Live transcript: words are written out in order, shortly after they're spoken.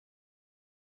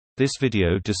This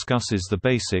video discusses the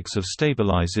basics of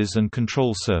stabilizers and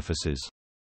control surfaces.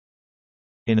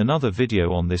 In another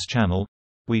video on this channel,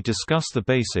 we discuss the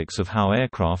basics of how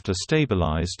aircraft are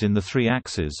stabilized in the three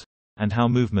axes, and how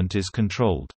movement is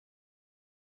controlled.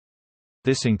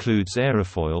 This includes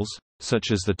aerofoils,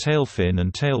 such as the tail fin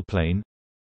and tailplane,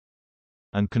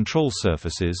 and control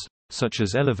surfaces, such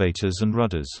as elevators and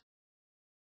rudders.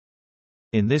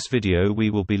 In this video we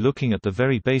will be looking at the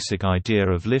very basic idea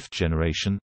of lift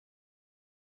generation,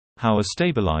 how a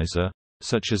stabilizer,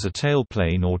 such as a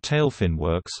tailplane or tailfin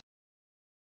works,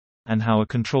 and how a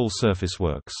control surface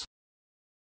works.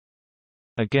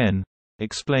 Again,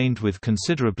 explained with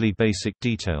considerably basic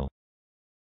detail.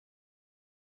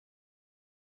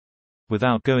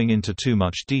 Without going into too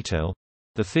much detail,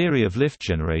 the theory of lift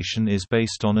generation is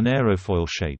based on an aerofoil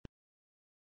shape.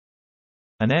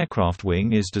 An aircraft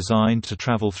wing is designed to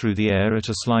travel through the air at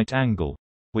a slight angle,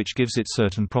 which gives it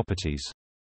certain properties.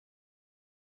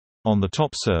 On the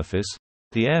top surface,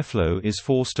 the airflow is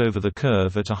forced over the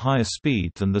curve at a higher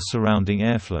speed than the surrounding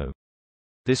airflow.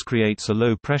 This creates a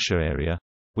low-pressure area,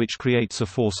 which creates a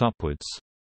force upwards.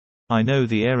 I know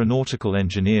the aeronautical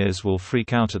engineers will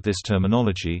freak out at this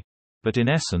terminology, but in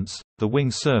essence, the wing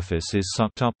surface is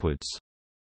sucked upwards.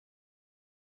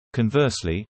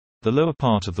 Conversely, the lower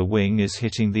part of the wing is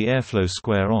hitting the airflow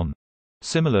square on,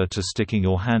 similar to sticking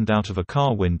your hand out of a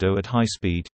car window at high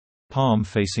speed, palm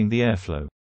facing the airflow.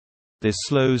 This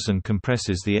slows and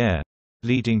compresses the air,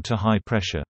 leading to high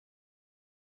pressure.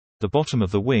 The bottom of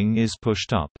the wing is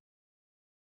pushed up.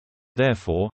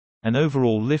 Therefore, an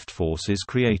overall lift force is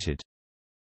created.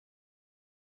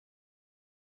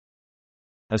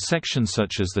 A section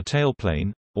such as the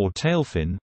tailplane, or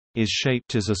tailfin, is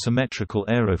shaped as a symmetrical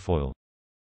aerofoil.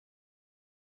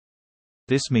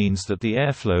 This means that the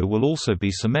airflow will also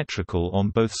be symmetrical on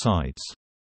both sides.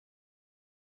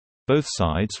 Both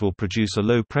sides will produce a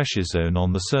low-pressure zone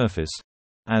on the surface,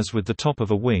 as with the top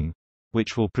of a wing,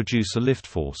 which will produce a lift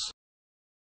force.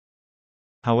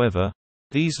 However,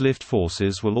 these lift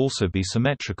forces will also be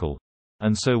symmetrical,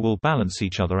 and so will balance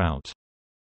each other out.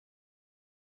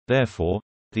 Therefore,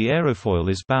 the aerofoil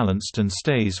is balanced and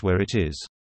stays where it is.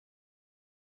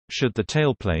 Should the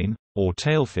tailplane, or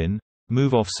tailfin,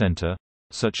 move off-center,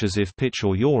 such as if pitch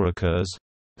or yaw occurs,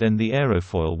 then the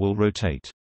aerofoil will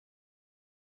rotate.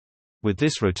 With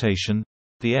this rotation,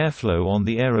 the airflow on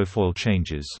the aerofoil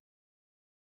changes.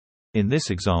 In this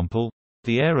example,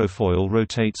 the aerofoil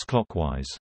rotates clockwise.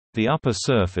 The upper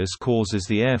surface causes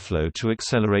the airflow to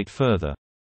accelerate further,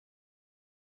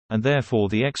 and therefore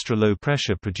the extra low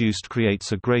pressure produced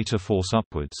creates a greater force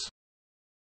upwards.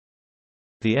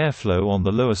 The airflow on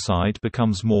the lower side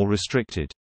becomes more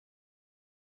restricted.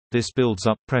 This builds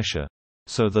up pressure,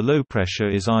 so the low pressure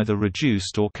is either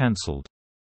reduced or cancelled.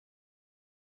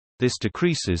 This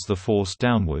decreases the force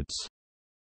downwards.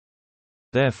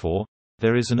 Therefore,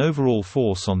 there is an overall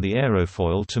force on the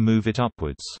aerofoil to move it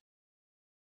upwards.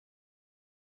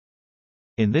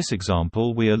 In this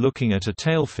example we are looking at a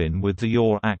tailfin with the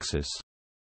yaw axis.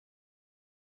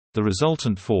 The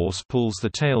resultant force pulls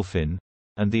the tailfin,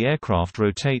 and the aircraft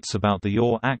rotates about the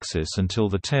yaw axis until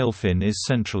the tailfin is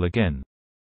central again.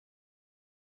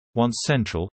 Once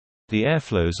central, the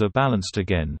airflows are balanced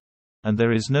again, and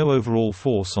there is no overall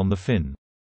force on the fin.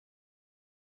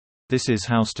 This is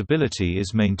how stability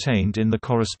is maintained in the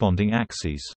corresponding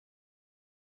axes.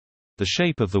 The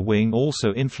shape of the wing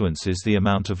also influences the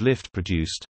amount of lift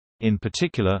produced, in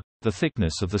particular, the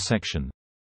thickness of the section.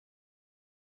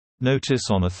 Notice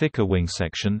on a thicker wing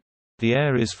section, the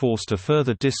air is forced a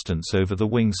further distance over the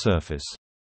wing surface.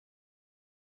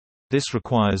 This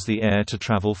requires the air to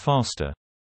travel faster,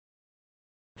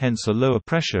 hence a lower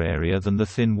pressure area than the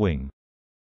thin wing.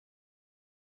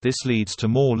 This leads to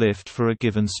more lift for a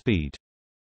given speed.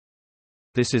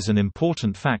 This is an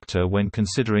important factor when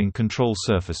considering control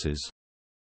surfaces.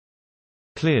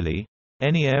 Clearly,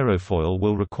 any aerofoil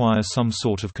will require some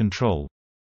sort of control.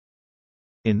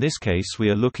 In this case we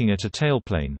are looking at a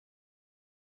tailplane.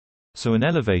 So an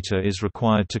elevator is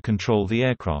required to control the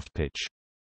aircraft pitch.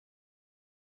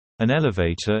 An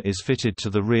elevator is fitted to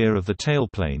the rear of the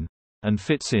tailplane, and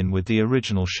fits in with the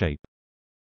original shape.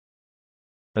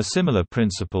 A similar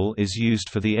principle is used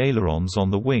for the ailerons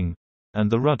on the wing, and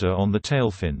the rudder on the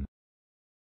tailfin.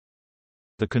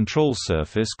 The control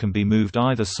surface can be moved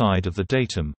either side of the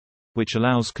datum, which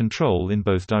allows control in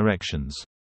both directions.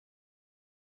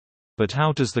 But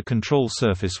how does the control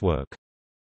surface work?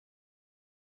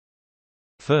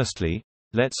 Firstly,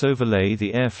 let's overlay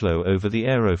the airflow over the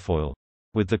aerofoil,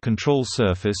 with the control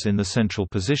surface in the central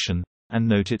position, and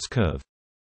note its curve.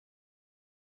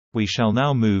 We shall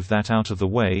now move that out of the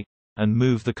way, and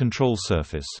move the control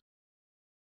surface.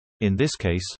 In this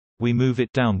case, we move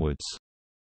it downwards.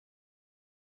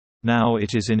 Now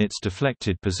it is in its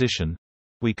deflected position.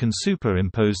 We can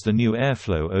superimpose the new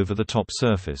airflow over the top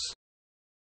surface.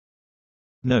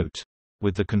 Note: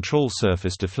 with the control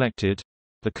surface deflected,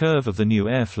 the curve of the new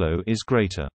airflow is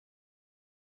greater.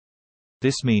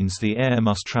 This means the air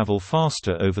must travel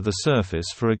faster over the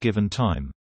surface for a given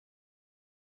time.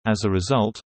 As a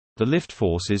result, the lift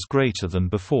force is greater than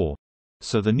before,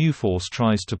 so the new force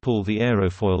tries to pull the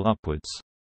aerofoil upwards.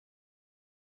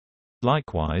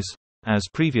 Likewise, as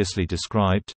previously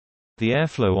described, the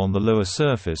airflow on the lower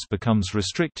surface becomes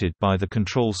restricted by the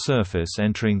control surface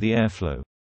entering the airflow.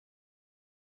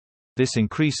 This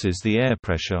increases the air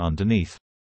pressure underneath,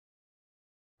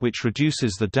 which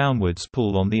reduces the downwards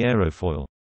pull on the aerofoil.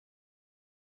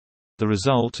 The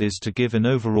result is to give an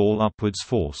overall upwards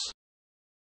force.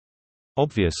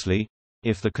 Obviously,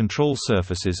 if the control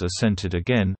surfaces are centered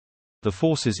again, the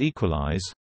forces equalize,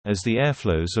 as the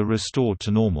airflows are restored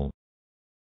to normal.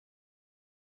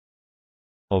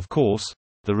 Of course,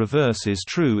 the reverse is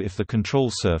true if the control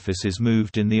surface is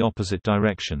moved in the opposite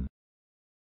direction.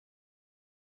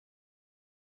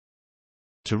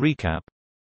 To recap,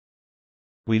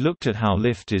 we looked at how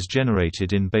lift is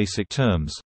generated in basic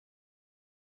terms,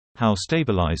 how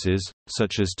stabilizers,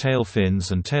 such as tail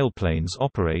fins and tailplanes,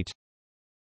 operate,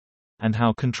 and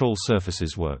how control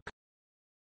surfaces work.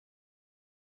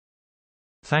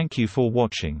 Thank you for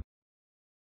watching.